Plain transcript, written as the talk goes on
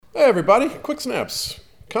Hey everybody, Quick Snaps,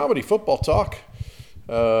 comedy, football talk.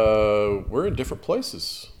 We're in different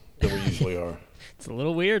places than we usually are. It's a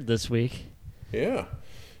little weird this week. Yeah,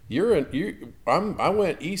 I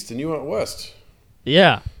went east and you went west.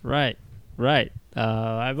 Yeah, right.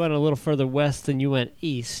 I went a little further west than you went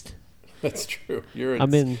east. That's true.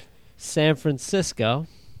 I'm in San Francisco.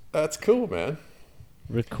 That's cool, man.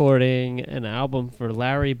 Recording an album for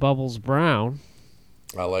Larry Bubbles Brown.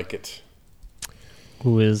 I like it.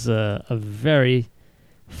 Who is a very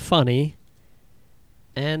funny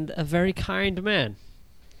and a very kind man.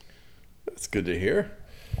 That's good to hear.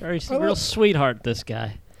 Real sweetheart, this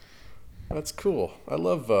guy. That's cool. I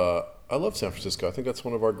love San Francisco. I think that's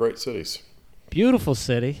one of our great cities. Beautiful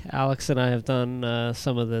city. Alex and I have done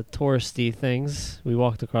some of the touristy things. We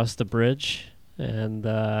walked across the bridge and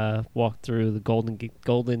walked through the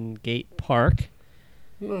Golden Gate Park.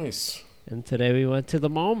 Nice. And today we went to the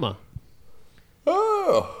MoMA.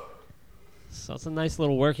 Oh. So it's a nice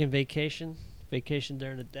little working vacation. Vacation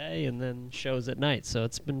during the day and then shows at night. So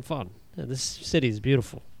it's been fun. This city is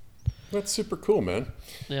beautiful. That's super cool, man.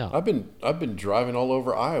 Yeah. I've been driving all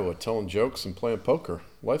over Iowa telling jokes and playing poker.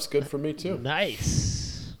 Life's good for me too.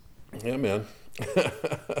 Nice. Yeah, man.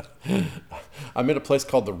 I'm at a place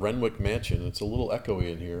called the Renwick Mansion. It's a little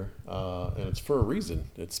echoey in here, and it's for a reason.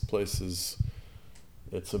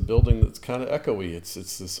 It's a building that's kind of echoey. It's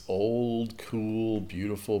this old, cool,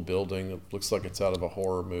 beautiful building. It looks like it's out of a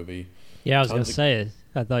horror movie. Yeah, I was going to say it.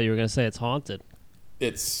 I thought you were going to say it's haunted.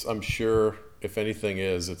 I'm sure, if anything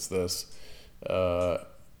is, it's this.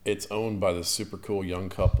 It's owned by this super cool young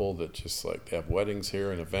couple that just like they have weddings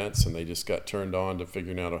here and events, and they just got turned on to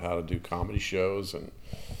figuring out how to do comedy shows, and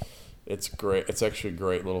it's great. It's actually a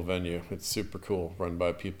great little venue. It's super cool, run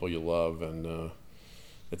by people you love, and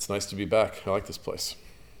it's nice to be back. I like this place.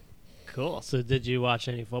 Cool. So did you watch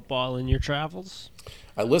any football in your travels?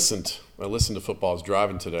 I listened to football. I was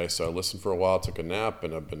driving today, so I listened for a while, took a nap,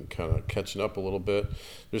 and I've been kind of catching up a little bit.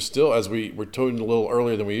 There's still, as we're talking a little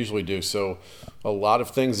earlier than we usually do, so a lot of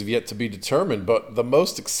things have yet to be determined. But the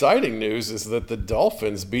most exciting news is that the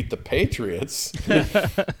Dolphins beat the Patriots.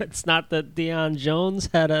 It's not that Deion Jones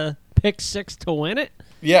had a pick six to win it?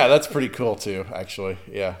 Yeah, that's pretty cool too, actually.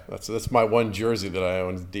 Yeah, that's my one jersey that I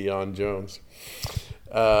own, is Deion Jones.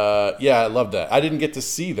 Yeah, I love that. I didn't get to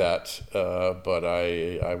see that, but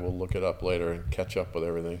I will look it up later and catch up with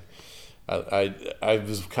everything. I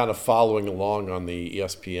was kind of following along on the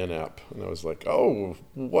ESPN app, and I was like, oh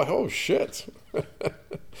shit.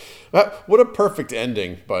 What a perfect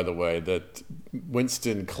ending, by the way, that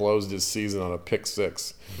Winston closed his season on a pick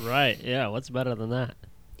six. Right, yeah, what's better than that?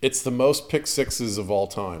 It's the most pick sixes of all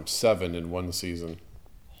time, 7 in one season.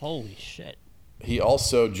 Holy shit. He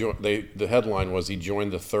also the headline was he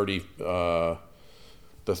joined the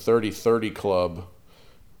 30-30 club,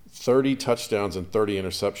 30 touchdowns and 30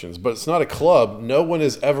 interceptions. But it's not a club. No one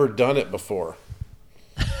has ever done it before.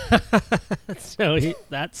 So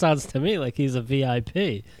that sounds to me like he's a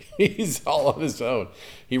VIP. He's all on his own.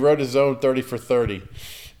 He wrote his own 30 for 30.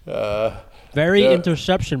 Very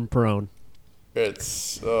interception prone.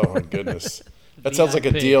 Oh my goodness. That sounds like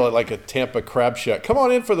a deal at like a Tampa Crab Shack. Come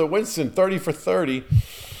on in for the Winston 30 for 30.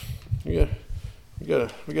 We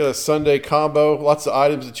got a Sunday combo, lots of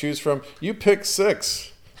items to choose from. You pick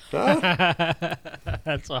 6. Huh?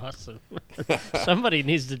 That's awesome. Somebody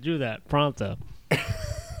needs to do that pronto.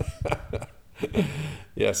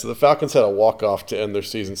 Yeah, so the Falcons had a walk-off to end their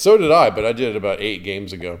season. So did I, but I did it about 8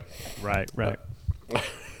 games ago. Right.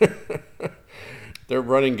 Their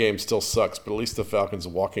running game still sucks, but at least the Falcons'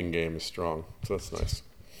 walking game is strong. So that's nice.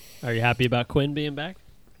 Are you happy about Quinn being back?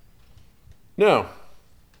 No,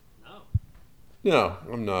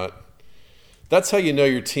 I'm not. That's how you know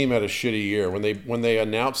your team had a shitty year when they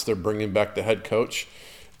announce they're bringing back the head coach,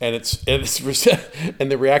 and it's and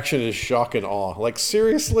the reaction is shock and awe. Like,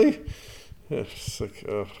 seriously? It's like,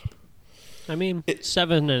 ugh. I mean,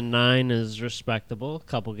 7-9 is respectable. A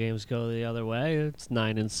couple games go the other way. It's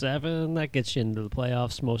 9-7. That gets you into the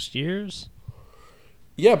playoffs most years.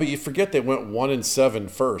 Yeah, but you forget they went 1-7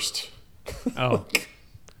 first. Oh,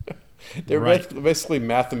 they're basically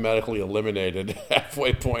mathematically eliminated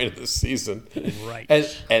halfway point of the season. Right.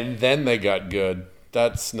 And then they got good.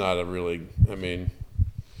 That's not a really. I mean,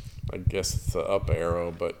 I guess it's the up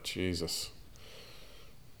arrow, but Jesus,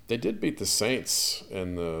 they did beat the Saints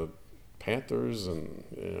and the Panthers and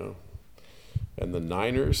the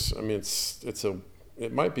Niners. I mean,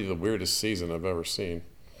 it might be the weirdest season I've ever seen.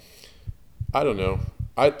 I don't know.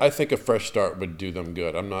 I think a fresh start would do them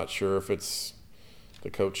good. I'm not sure if it's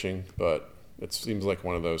the coaching, but it seems like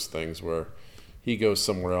one of those things where he goes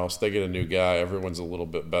somewhere else, they get a new guy, everyone's a little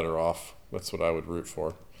bit better off. That's what I would root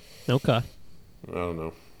for. Okay. I don't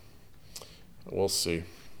know. We'll see.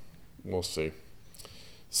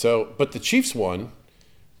 So, but the Chiefs won,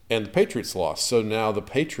 and the Patriots lost. So now the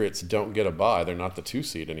Patriots don't get a bye. They're not the 2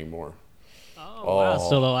 seed anymore. Oh, wow.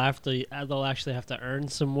 So they'll actually have to earn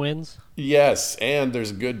some wins. Yes, and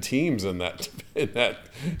there's good teams in that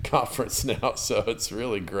conference now, so it's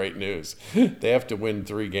really great news. They have to win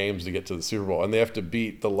 3 games to get to the Super Bowl, and they have to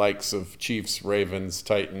beat the likes of Chiefs, Ravens,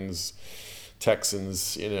 Titans,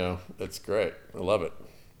 Texans. It's great. I love it.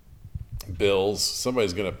 Bills.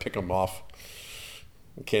 Somebody's going to pick them off.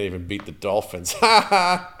 Can't even beat the Dolphins. Ha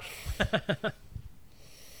ha!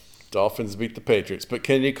 Dolphins beat the Patriots. But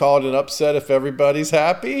can you call it an upset if everybody's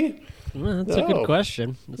happy? Well, that's a good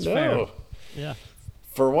question. That's fair. Yeah.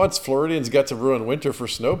 For once, Floridians got to ruin winter for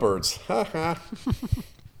snowbirds. Ha ha.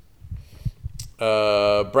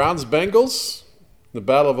 Browns Bengals. The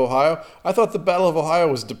Battle of Ohio. I thought the Battle of Ohio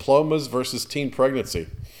was diplomas versus teen pregnancy.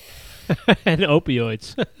 And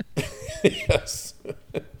opioids. Yes.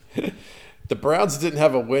 The Browns didn't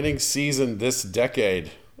have a winning season this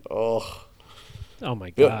decade. Oh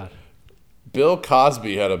my God. Bill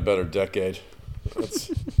Cosby had a better decade.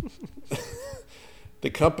 The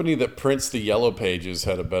company that prints the Yellow Pages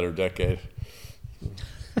had a better decade.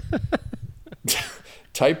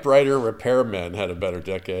 Typewriter repairmen had a better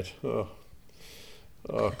decade. Oh,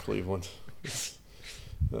 Cleveland.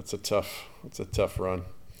 That's a tough run.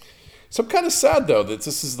 So I'm kind of sad though that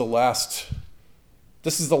this is the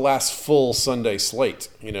last full Sunday slate.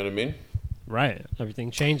 You know what I mean? Right.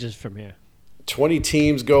 Everything changes from here. 20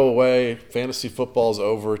 teams go away. Fantasy football's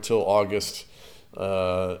over till August.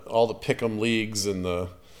 All the pick'em leagues and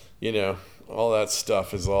all that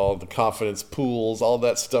stuff is all the confidence pools. All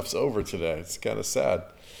that stuff's over today. It's kind of sad.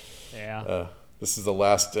 Yeah. This is the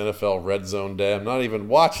last NFL Red Zone day. I'm not even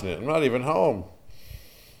watching it. I'm not even home.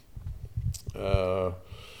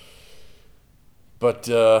 But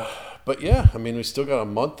yeah, I mean, we still got a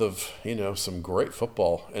month of some great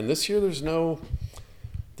football, and this year there's no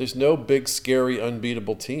big scary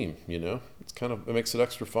unbeatable team. It makes it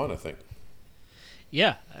extra fun, I think.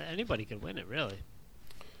 Yeah, anybody can win it, really.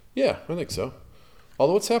 Yeah, I think so.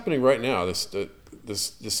 Although what's happening right now, the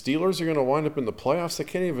Steelers are going to wind up in the playoffs. They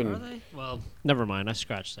can't even. Are they? Well, never mind. I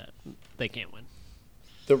scratched that. They can't win.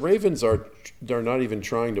 The Ravens they're not even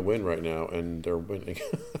trying to win right now, and they're winning.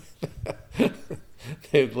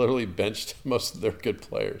 They've literally benched most of their good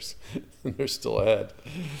players, and they're still ahead.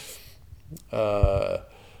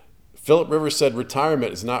 Philip Rivers said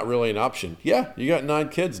retirement is not really an option. Yeah, you got 9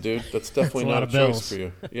 kids, dude. That's definitely not a choice for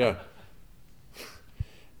you. Yeah.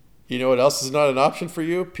 You know what else is not an option for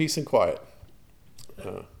you? Peace and quiet.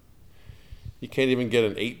 You can't even get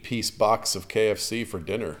an 8-piece box of KFC for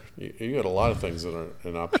dinner. You got a lot of things that aren't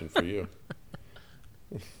an option for you.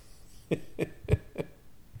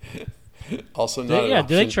 Also not an option.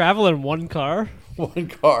 Do they travel in one car? One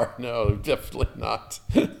car? No, definitely not.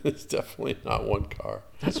 It's definitely not one car.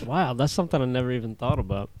 That's wild. That's something I never even thought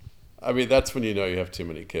about. I mean, that's when you know you have too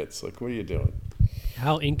many kids. Like, what are you doing?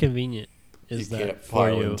 How inconvenient is that can't for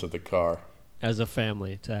pile you into the car as a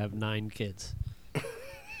family to have 9 kids?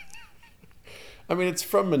 I mean, it's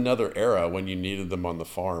from another era when you needed them on the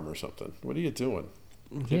farm or something. What are you doing?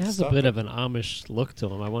 He has a bit of an Amish look to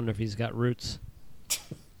him. I wonder if he's got roots.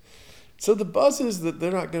 So the buzz is that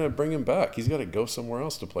they're not going to bring him back. He's got to go somewhere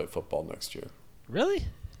else to play football next year. Really?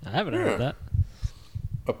 I haven't heard that.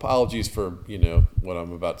 Apologies for what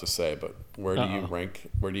I'm about to say, but where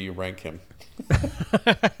do you rank him?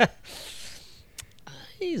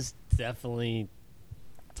 He's definitely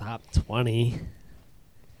top 20.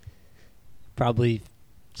 Probably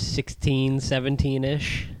 16,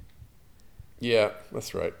 17-ish. Yeah,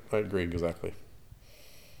 that's right. I agree exactly.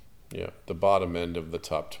 Yeah, the bottom end of the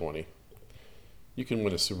top 20. You can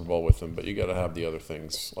win a Super Bowl with him, but you got to have the other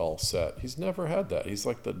things all set. He's never had that. He's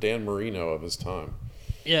like the Dan Marino of his time.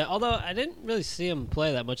 Yeah, although I didn't really see him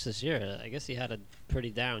play that much this year. I guess he had a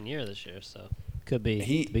pretty down year this year, so could be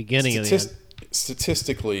the beginning of the end.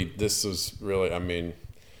 Statistically, this was really, I mean,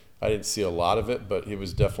 I didn't see a lot of it, but he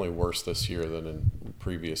was definitely worse this year than in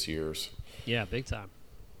previous years. Yeah, big time.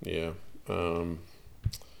 Yeah. I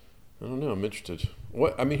don't know. I'm interested.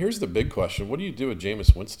 Here's the big question. What do you do with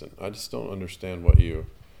Jameis Winston? I just don't understand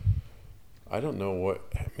I don't know what,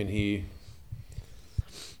 I mean,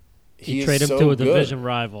 he trade him so to a good. division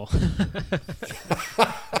rival.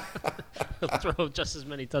 He'll throw just as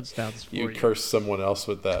many touchdowns for you. You curse someone else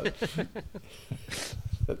with that.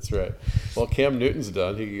 That's right. Well, Cam Newton's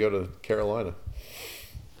done. He could go to Carolina.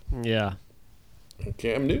 Yeah.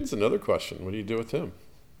 Cam Newton's another question. What do you do with him?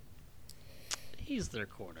 He's their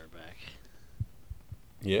quarterback.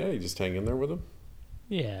 Yeah, you just hang in there with him?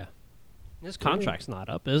 Yeah. His contract's not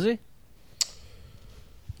up, is he? I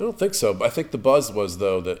don't think so. But I think the buzz was,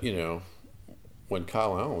 though, that, when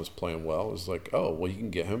Kyle Allen was playing well, it was like, oh, well, you can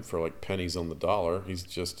get him for like pennies on the dollar. He's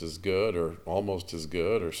just as good or almost as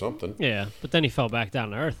good or something. Yeah, but then he fell back down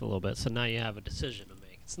to earth a little bit, so now you have a decision to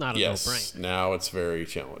make. It's not a no-brainer. Now it's very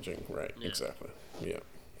challenging. Right, yeah. Exactly. Yeah,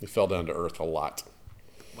 he fell down to earth a lot.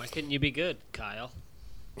 Why couldn't you be good, Kyle?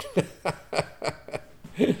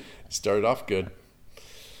 Started off good.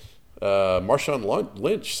 Marshawn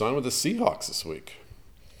Lynch signed with the Seahawks this week.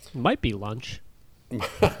 Might be lunch.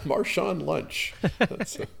 Marshawn Lynch.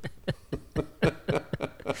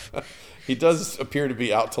 He does appear to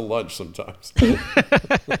be out to lunch sometimes.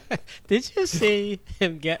 Did you see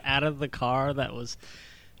him get out of the car that was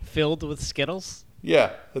filled with Skittles?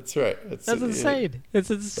 Yeah, that's right. That's insane. It's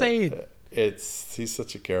insane. He's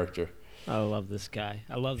such a character. I love this guy.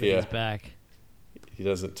 I love that he's back. He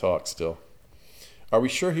doesn't talk still. Are we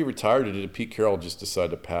sure he retired, or did Pete Carroll just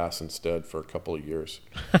decide to pass instead for a couple of years?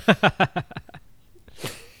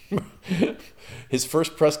 His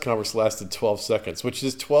first press conference lasted 12 seconds, which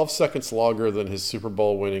is 12 seconds longer than his Super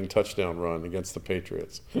Bowl winning touchdown run against the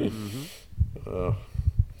Patriots. Mm-hmm.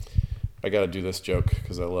 I got to do this joke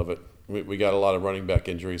because I love it. We got a lot of running back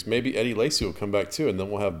injuries. Maybe Eddie Lacy will come back too, and then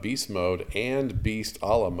we'll have Beast Mode and Beast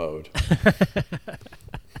a la Mode.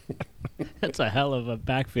 That's a hell of a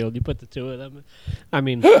backfield. You put the two of them. I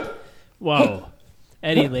mean, whoa.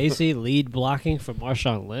 Eddie Lacy lead blocking for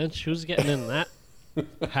Marshawn Lynch. Who's getting in that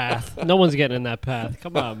path? No one's getting in that path.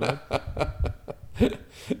 Come on, man.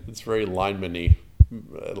 It's very lineman-y.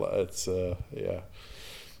 It's, yeah.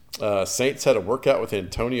 Saints had a workout with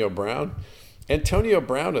Antonio Brown. Antonio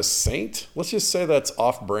Brown, a Saint? Let's just say that's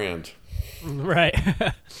off-brand. Right.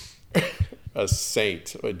 A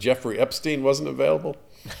Saint. Jeffrey Epstein wasn't available?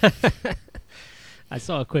 I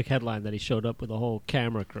saw a quick headline that he showed up with a whole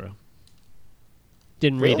camera crew.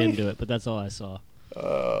 Didn't Really? read into it, but that's all I saw.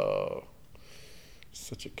 Oh,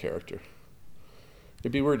 such a character.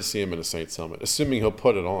 It'd be weird to see him in a Saints helmet, assuming he'll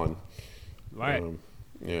put it on. Right.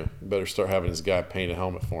 Yeah, better start having his guy paint a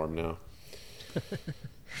helmet for him now.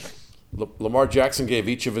 Lamar Jackson gave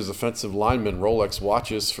each of his offensive linemen Rolex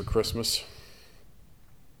watches for Christmas.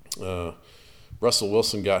 Russell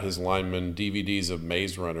Wilson got his lineman DVDs of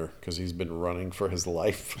Maze Runner because he's been running for his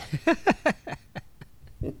life.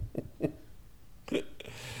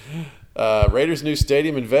 Raiders' new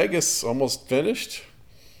stadium in Vegas almost finished.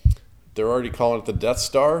 They're already calling it the Death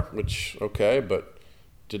Star, which, okay, but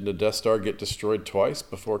didn't the Death Star get destroyed twice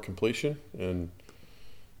before completion? And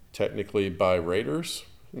technically by Raiders?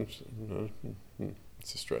 It's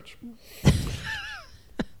a stretch.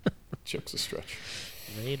 Joke's a stretch.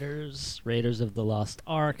 Raiders of the Lost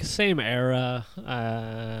Ark, same era.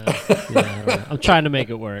 I don't know. I'm trying to make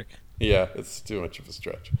it work. Yeah, it's too much of a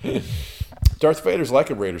stretch. Darth Vader's like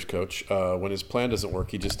a Raiders coach. When his plan doesn't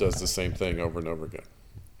work, he just does the same thing over and over again.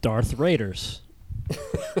 Darth Raiders.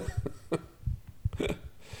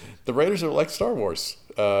 The Raiders are like Star Wars.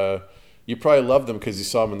 You probably love them because you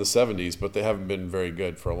saw them in the 70s, but they haven't been very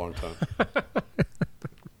good for a long time.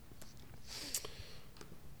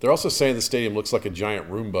 They're also saying the stadium looks like a giant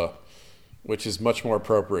Roomba, which is much more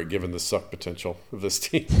appropriate given the suck potential of this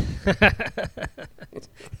team.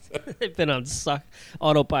 They've been on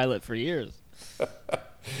autopilot for years.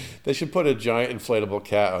 They should put a giant inflatable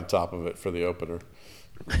cat on top of it for the opener.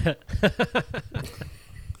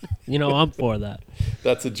 I'm for that.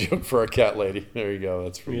 That's a joke for our cat lady. There you go.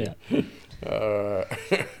 That's for you.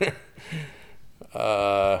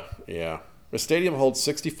 Yeah. The stadium holds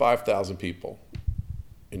 65,000 people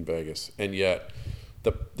in Vegas, and yet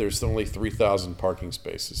there's only 3,000 parking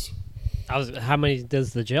spaces. How many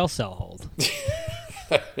does the jail cell hold?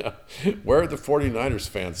 Where are the 49ers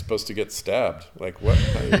fans supposed to get stabbed? Like what?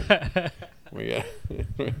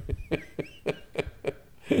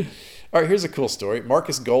 All right, here's a cool story.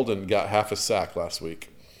 Marcus Golden got half a sack last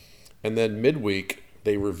week, and then midweek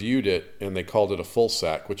they reviewed it and they called it a full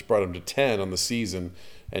sack, which brought him to 10 on the season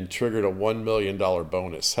and triggered a $1 million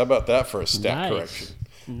bonus. How about that for a stat correction?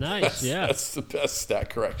 Nice, yeah. That's the best stat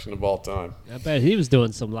correction of all time. I bet he was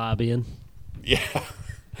doing some lobbying. Yeah.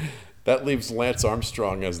 That leaves Lance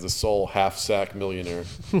Armstrong as the sole half-sack millionaire.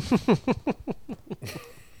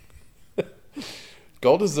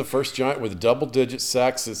 Gold is the first Giant with double-digit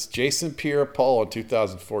sacks since Jason Pierre-Paul in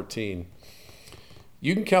 2014.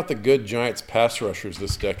 You can count the good Giants pass rushers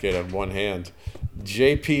this decade on one hand.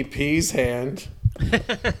 JPP's hand.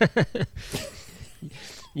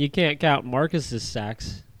 You can't count Marcus's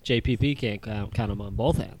sacks. JPP can't count them on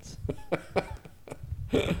both hands.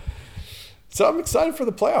 So I'm excited for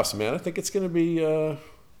the playoffs, man. I think it's going to be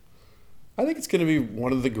I think it's going to be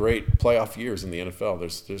one of the great playoff years in the NFL.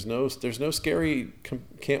 There's no scary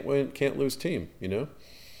can't lose team. You know.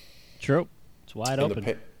 True. It's wide and open.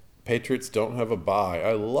 The Patriots don't have a bye.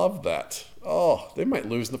 I love that. Oh, they might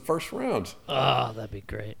lose in the first round. Oh, that'd be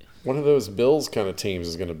great. One of those Bills kind of teams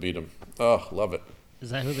is going to beat them. Oh, love it. Is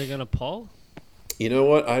that who they're going to pull? You know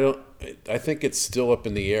what? I think it's still up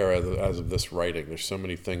in the air as of this writing. There's so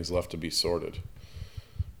many things left to be sorted.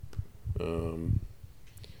 I'm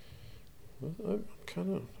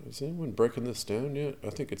kind of. Is anyone breaking this down yet? I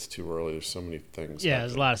think it's too early. There's so many things. Yeah,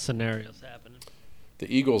 there's a lot of scenarios happening.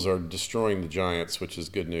 The Eagles are destroying the Giants, which is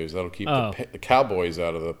good news. That'll keep the Cowboys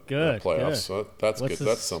out of the playoffs. Good. So that's good.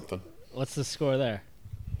 That's something. What's the score there?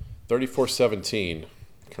 34-17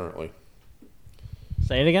 currently.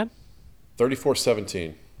 Say it again?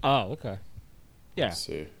 34-17. Oh, okay. Yeah. Let's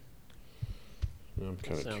see. I'm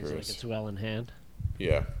kind of curious. Sounds like it's well in hand.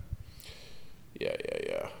 Yeah.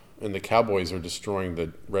 And the Cowboys are destroying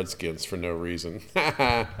the Redskins for no reason.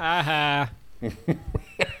 Ha ha.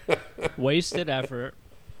 Wasted effort.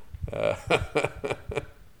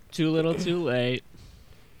 Too little, too late.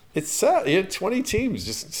 It's sad. 20 teams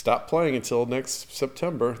just stop playing until next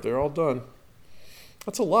September. They're all done.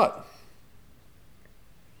 That's a lot.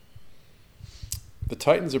 The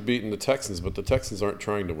Titans are beating the Texans, but the Texans aren't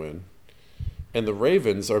trying to win. And the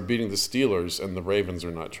Ravens are beating the Steelers, and the Ravens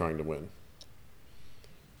are not trying to win.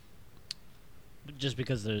 Just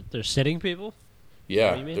because they're sitting people?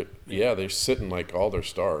 Yeah, What do you mean? they're sitting like all their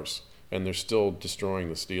stars, and they're still destroying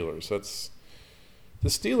the Steelers. The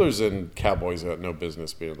Steelers and Cowboys have no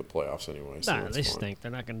business being in the playoffs anyway. So Nah, that's they fine. stink.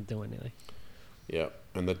 They're not going to do anything. Yeah,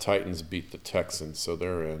 and the Titans beat the Texans, so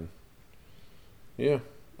they're in. Yeah,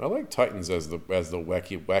 I like Titans as the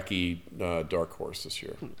wacky dark horse this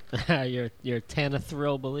year. You're a Tana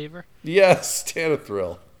Thrill believer? Yes, Tana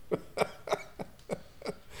Thrill.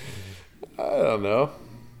 I don't know.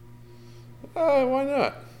 Why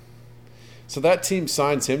not? So that team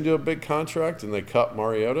signs him to a big contract, and they cut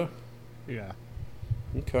Mariota. Yeah.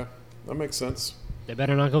 Okay, that makes sense. They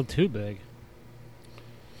better not go too big.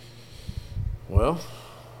 Well,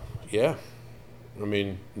 yeah. I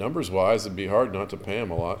mean, numbers-wise, it'd be hard not to pay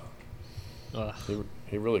him a lot. Ugh.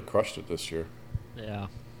 He really crushed it this year. Yeah.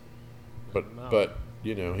 But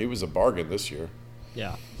he was a bargain this year.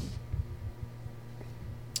 Yeah.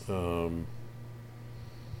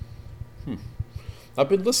 I've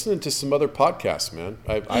been listening to some other podcasts, man.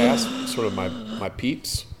 I asked sort of my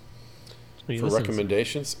peeps Who you for listen to?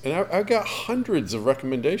 recommendations, and I got hundreds of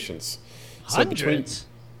recommendations. Hundreds?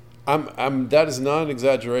 That is not an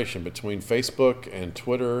exaggeration. Between Facebook and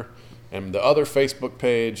Twitter and the other Facebook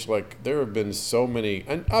page, like there have been so many,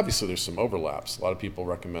 and obviously there's some overlaps. A lot of people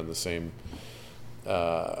recommend the same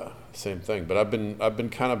thing, but I've been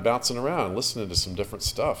kind of bouncing around, listening to some different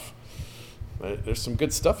stuff. There's some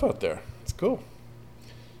good stuff out there. It's cool.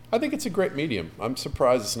 I think it's a great medium. I'm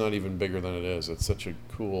surprised it's not even bigger than it is. It's such a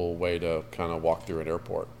cool way to kind of walk through an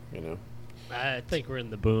airport, I think we're in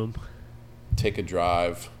the boom. Take a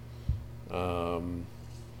drive. I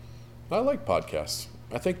like podcasts.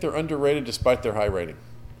 I think they're underrated despite their high rating.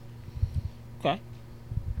 Okay.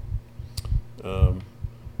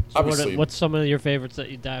 Obviously, What's some of your favorites that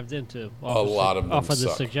you dived into? A lot of them off of the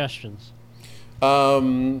suck. suggestions.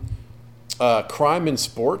 Crime in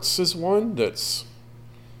Sports is one that's.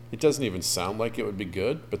 It doesn't even sound like it would be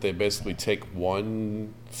good, but they basically take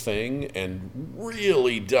one thing and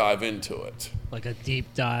really dive into it. Like a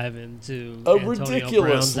deep dive into A Antonio Brown's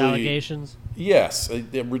ridiculously- allegations? Yes, a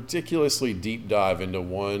ridiculously deep dive into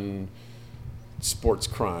one sports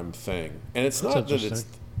crime thing, and it's That's not that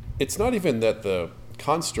interesting. it's not even that the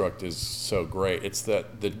construct is so great. It's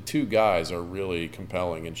that the two guys are really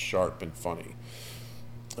compelling and sharp and funny.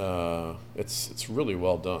 It's really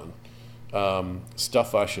well done.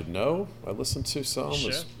 Stuff I Should Know, I listened to some.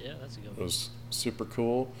 Sure. Yeah, that's a good It one. was super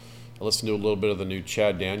cool. I listened to a little bit of the new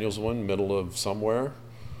Chad Daniels one, Middle of Somewhere.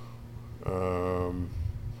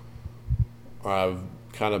 I've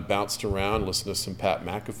kind of bounced around, listened to some Pat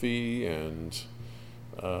McAfee and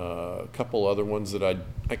a couple other ones that I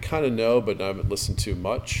kind of know, but I haven't listened to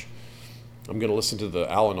much. I'm going to listen to the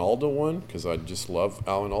Alan Alda one because I just love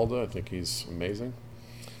Alan Alda. I think he's amazing.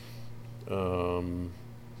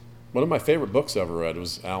 One of my favorite books I ever read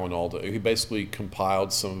was Alan Alda. He basically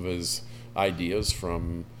compiled some of his ideas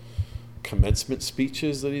from commencement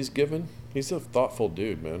speeches that he's given. He's a thoughtful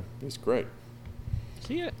dude, man. He's great.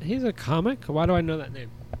 He's a comic? Why do I know that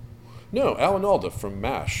name? No, Alan Alda from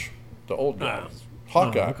MASH, the old guy.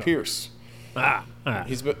 Hawkeye, okay. Pierce. All right.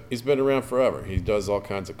 He's been around forever. He does all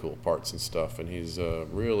kinds of cool parts and stuff, and he's a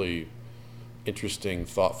really interesting,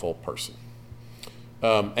 thoughtful person.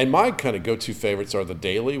 And my kind of go-to favorites are The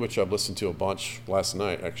Daily, which I've listened to a bunch last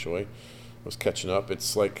night, actually. I was catching up.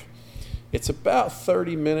 It's about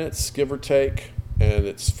 30 minutes, give or take, and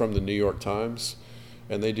it's from the New York Times.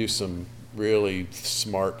 And they do some really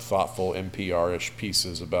smart, thoughtful NPR-ish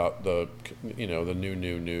pieces about the new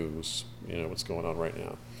news, what's going on right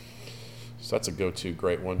now. So that's a go-to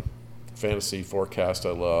great one. Fantasy Forecast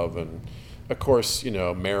I love, and of course,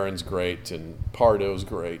 Marin's great, and Pardo's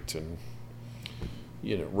great, and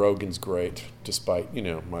Rogan's great, despite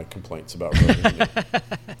my complaints about Rogan.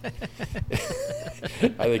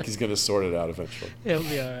 I think he's going to sort it out eventually. He'll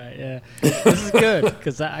be all right. Yeah, this is good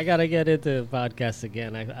because I got to get into podcasts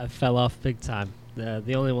again. I fell off big time.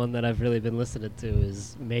 The only one that I've really been listening to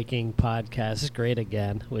is Making Podcasts Great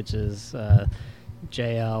Again, which is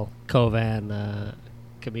JL Kovan,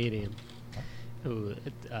 comedian, who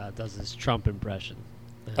does his Trump impression.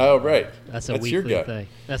 Oh, right. That's weekly your guy. thing.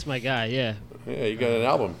 That's my guy, yeah. Yeah, you got an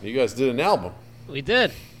album. You guys did an album. We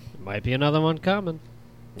did. Might be another one coming.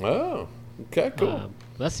 Oh, okay, cool.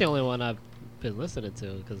 That's the only one I've been listening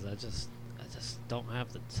to because I just don't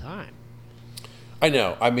have the time. I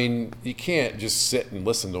know. I mean, you can't just sit and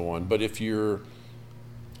listen to one. But if you're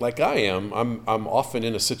like I am, I'm often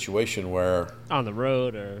in a situation where on the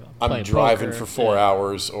road or I'm driving poker, for 4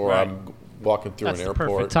 hours, or right. I'm walking through That's an the airport.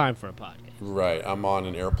 Perfect time for a podcast. Right. I'm on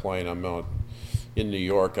an airplane. In New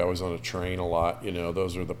York. I was on a train a lot.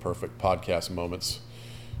 Those are the perfect podcast moments.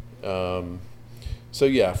 So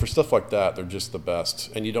yeah, for stuff like that, they're just the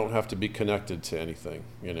best. And you don't have to be connected to anything.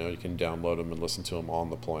 You can download them and listen to them on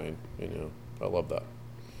the plane. I love that.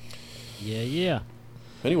 Yeah.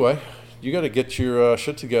 Anyway, you got to get your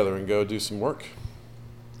shit together and go do some work.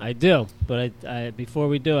 I do, but I before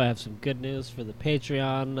we do, I have some good news for the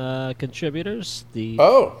Patreon contributors. The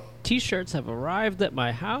T-shirts have arrived at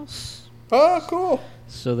my house. Oh, cool.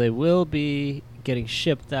 So they will be getting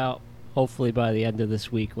shipped out hopefully by the end of this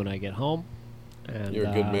week when I get home. And, you're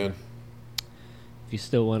a good man. If you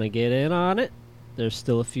still want to get in on it, there's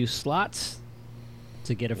still a few slots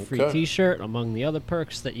to get a free T-shirt among the other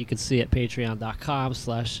perks that you can see at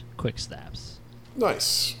patreon.com/quickstabs.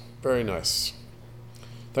 Nice. Very nice.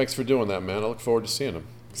 Thanks for doing that, man. I look forward to seeing them.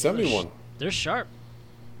 Send me one. They're sharp.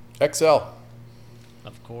 XL.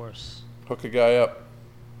 Of course. Hook a guy up.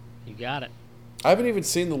 You got it. I haven't even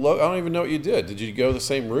seen the logo. I don't even know what you did. Did you go the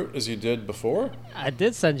same route as you did before? I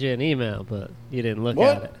did send you an email, but you didn't look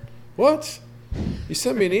at it. What? You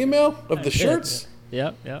sent me an email of the shirts?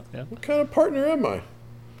 Yep. What kind of partner am I?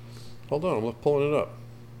 Hold on, I'm pulling it up.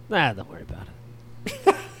 Nah, don't worry about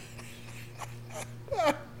it.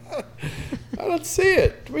 I don't see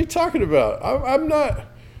it. What are you talking about? I'm not...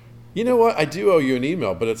 You know what? I do owe you an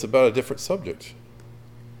email, but it's about a different subject.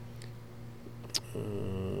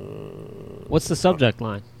 What's the subject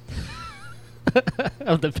line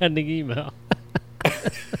of the pending email?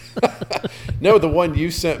 No, the one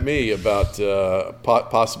you sent me about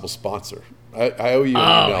possible sponsor. I owe you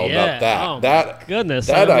an email about that. Oh, that goodness.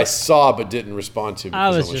 That I saw but didn't respond to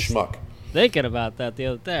because I'm a schmuck. Thinking about that the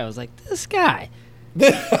other day. I was like, this guy.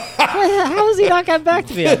 How has he not gotten back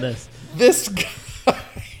to me on this? This guy.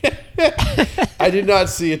 I did not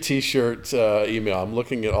see a T-shirt email. I'm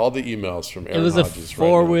looking at all the emails from Aaron Hodges. It was a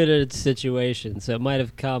forwarded situation, so it might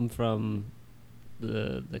have come from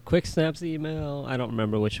the Quick Snaps email. I don't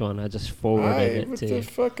remember which one. I just forwarded it to you.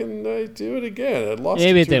 Fucking do it again. I lost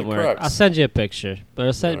Maybe it didn't work. cracks. I'll send you a picture.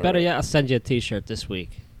 But better yet, I'll send you a T-shirt this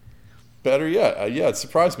week. Better yet. Yeah, it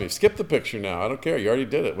surprised me. Skip the picture now. I don't care. You already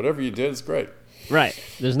did it. Whatever you did is great. Right.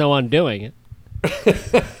 There's no undoing it.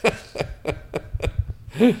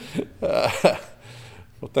 Well,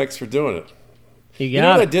 thanks for doing it. You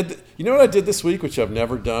know what I did? You know what I did this week, which I've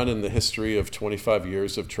never done in the history of 25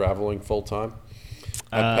 years of traveling full time?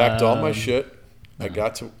 I packed all my shit. I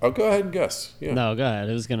got to. Oh, go ahead and guess. Yeah. No, go ahead.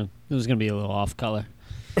 It was gonna be a little off color.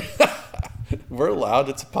 We're allowed.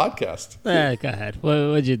 It's a podcast. Go ahead.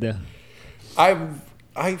 What'd you do?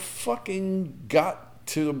 I fucking got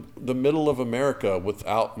to the middle of America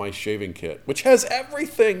without my shaving kit, which has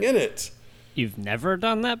everything in it. You've never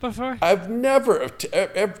done that before? I've never.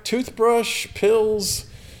 Toothbrush, pills,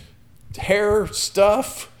 hair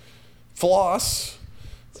stuff, floss.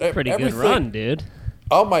 It's a pretty good run, dude.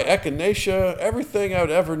 All my echinacea, everything I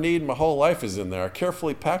would ever need my whole life is in there. I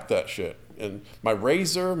carefully packed that shit. And my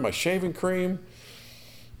razor, my shaving cream.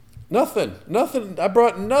 Nothing. I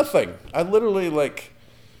brought nothing. I literally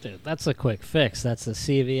Dude, that's a quick fix. That's a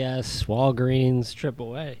CVS, Walgreens, trip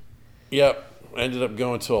away. Yep. I ended up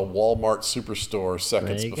going to a Walmart superstore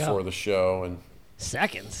seconds before the show. And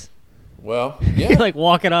seconds? Well, You're yeah. like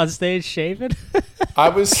walking on stage shaving. I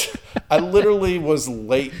literally was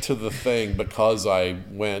late to the thing because I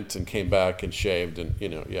went and came back and shaved and,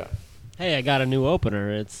 yeah. Hey, I got a new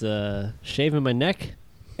opener. It's shaving my neck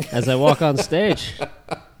as I walk on stage.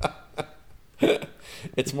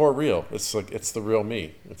 It's more real. It's like, it's the real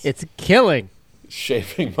me. It's killing.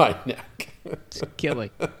 Shaving my neck. It's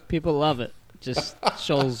killing. People love it. Just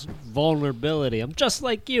shows vulnerability. I'm just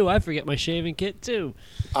like you. I forget my shaving kit too.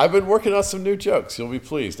 I've been working on some new jokes. You'll be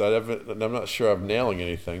pleased. I'm not sure I'm nailing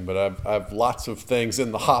anything, but I've lots of things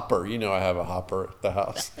in the hopper. I have a hopper at the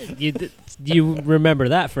house. You remember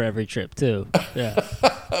that for every trip too. Yeah.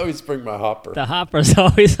 I always bring my hopper. The hopper's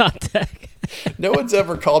always on deck. No one's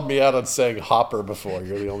ever called me out on saying hopper before.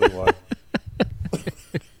 You're the only one.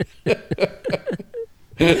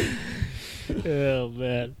 Oh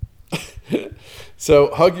man.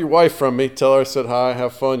 So hug your wife from me. Tell her I said hi.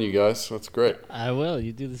 Have fun, you guys. That's great. I will.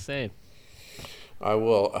 You do the same. I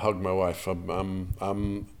will hug my wife.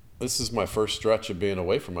 This is my first stretch of being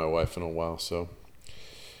away from my wife in a while, so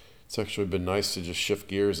it's actually been nice to just shift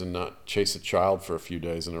gears and not chase a child for a few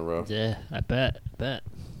days in a row. Yeah, I bet.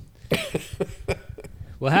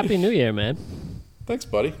 Well, Happy New Year, man. Thanks,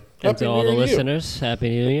 buddy. And Happy to all New the Year to you. listeners, Happy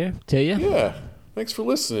New Year to you. Yeah. Thanks for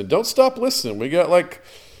listening. Don't stop listening. We got like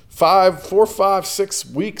 4, 5, 6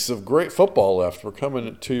 weeks of great football left. We're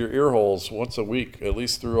coming to your ear holes once a week, at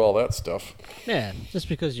least through all that stuff. Yeah, just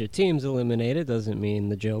because your team's eliminated doesn't mean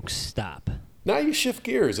the jokes stop. Now you shift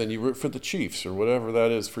gears and you root for the Chiefs or whatever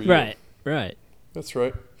that is for you. Right. That's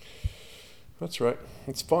right.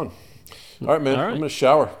 It's fun. All right, man. All right. I'm going to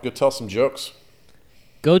shower. Go tell some jokes.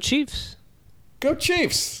 Go Chiefs. Go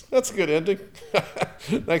Chiefs. That's a good ending.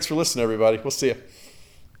 Thanks for listening, everybody. We'll see you.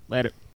 Later.